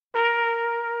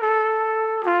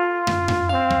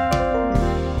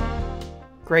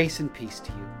Grace and peace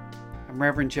to you. I'm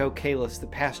Reverend Joe Cailles, the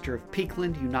pastor of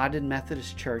Peakland United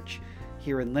Methodist Church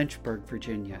here in Lynchburg,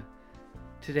 Virginia.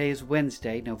 Today is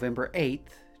Wednesday, November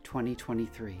 8th,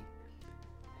 2023.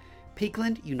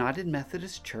 Peakland United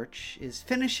Methodist Church is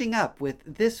finishing up with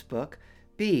this book,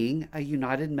 Being a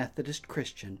United Methodist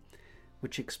Christian,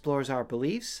 which explores our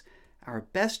beliefs, our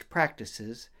best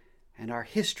practices, and our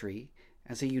history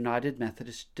as a United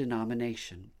Methodist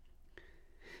denomination.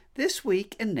 This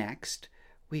week and next,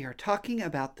 we are talking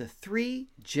about the 3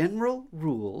 general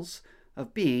rules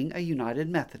of being a United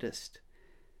Methodist.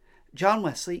 John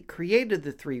Wesley created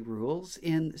the 3 rules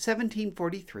in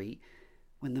 1743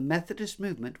 when the Methodist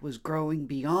movement was growing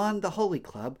beyond the Holy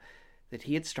Club that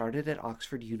he had started at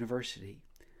Oxford University.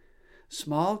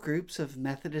 Small groups of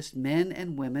Methodist men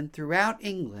and women throughout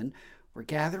England were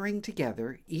gathering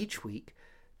together each week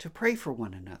to pray for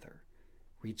one another,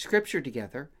 read Scripture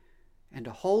together, and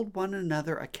to hold one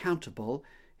another accountable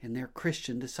in their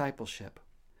Christian discipleship.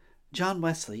 John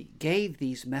Wesley gave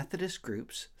these Methodist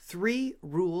groups 3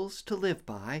 rules to live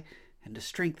by and to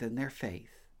strengthen their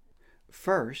faith.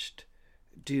 First,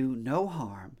 do no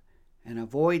harm and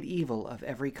avoid evil of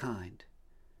every kind.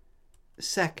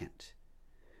 Second,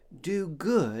 do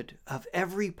good of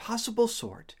every possible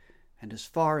sort and as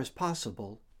far as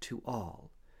possible to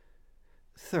all.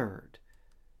 Third,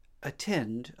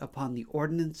 attend upon the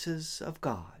ordinances of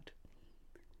God.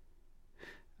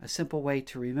 A simple way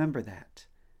to remember that: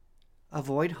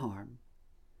 avoid harm,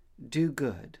 do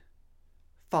good,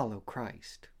 follow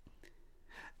Christ.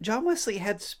 John Wesley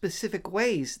had specific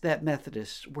ways that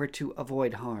Methodists were to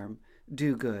avoid harm,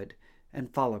 do good,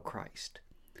 and follow Christ.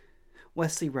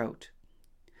 Wesley wrote,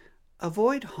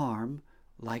 "Avoid harm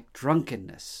like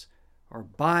drunkenness, or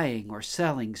buying or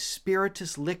selling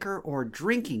spiritous liquor or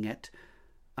drinking it,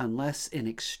 unless in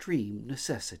extreme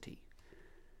necessity.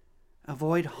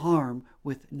 Avoid harm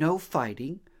with no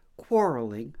fighting,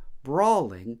 quarreling,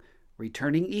 brawling,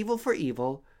 returning evil for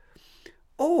evil,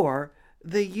 or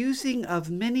the using of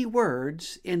many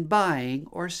words in buying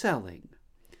or selling.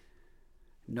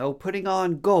 No putting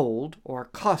on gold or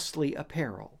costly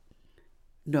apparel.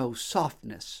 No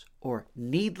softness or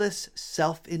needless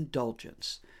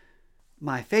self-indulgence.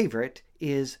 My favorite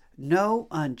is no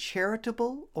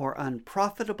uncharitable or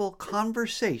unprofitable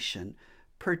conversation,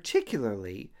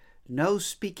 particularly no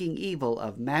speaking evil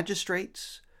of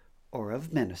magistrates or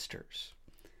of ministers."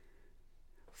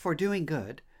 For doing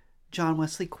good, John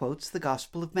Wesley quotes the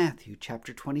Gospel of Matthew,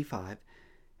 chapter 25,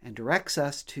 and directs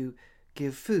us to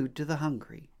give food to the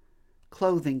hungry,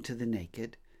 clothing to the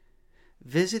naked,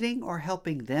 visiting or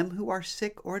helping them who are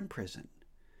sick or in prison.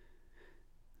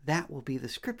 That will be the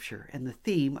scripture and the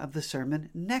theme of the sermon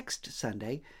next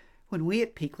Sunday when we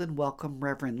at Peakland welcome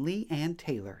Reverend Leigh Anne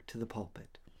Taylor to the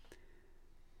pulpit.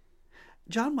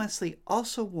 John Wesley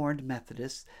also warned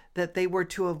Methodists that they were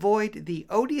to avoid the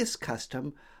odious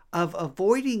custom of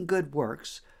avoiding good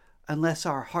works unless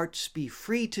our hearts be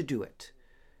free to do it.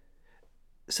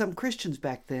 Some Christians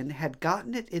back then had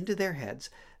gotten it into their heads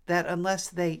that unless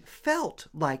they felt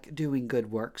like doing good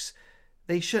works,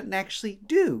 they shouldn't actually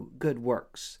do good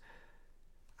works.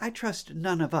 I trust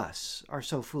none of us are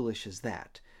so foolish as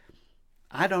that.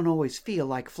 I don't always feel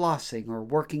like flossing or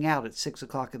working out at 6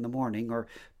 o'clock in the morning or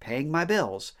paying my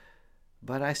bills,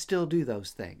 but I still do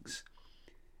those things.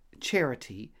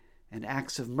 Charity and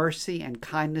acts of mercy and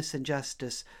kindness and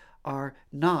justice are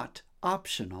not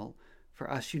optional for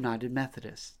us United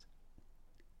Methodists.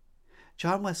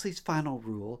 John Wesley's final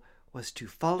rule was to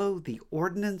follow the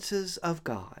ordinances of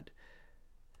God.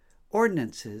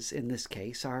 Ordinances, in this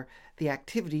case, are the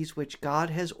activities which God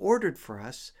has ordered for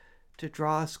us to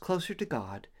draw us closer to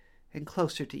God and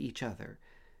closer to each other.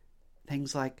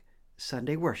 Things like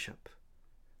Sunday worship,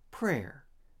 prayer,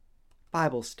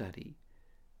 Bible study,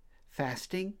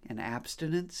 fasting and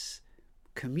abstinence,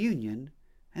 communion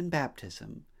and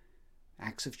baptism,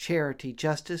 acts of charity,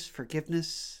 justice,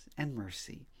 forgiveness, and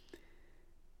mercy.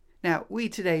 Now, we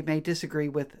today may disagree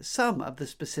with some of the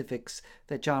specifics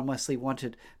that John Wesley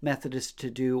wanted Methodists to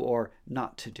do or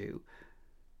not to do,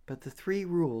 but the 3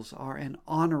 rules are an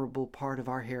honorable part of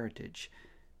our heritage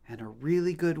and a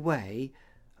really good way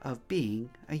of being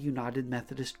a United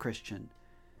Methodist Christian.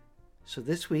 So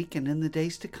this week and in the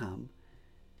days to come,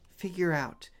 figure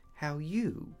out how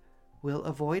you will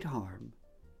avoid harm,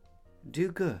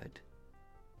 do good,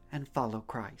 and follow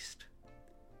Christ.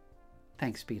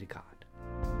 Thanks be to God.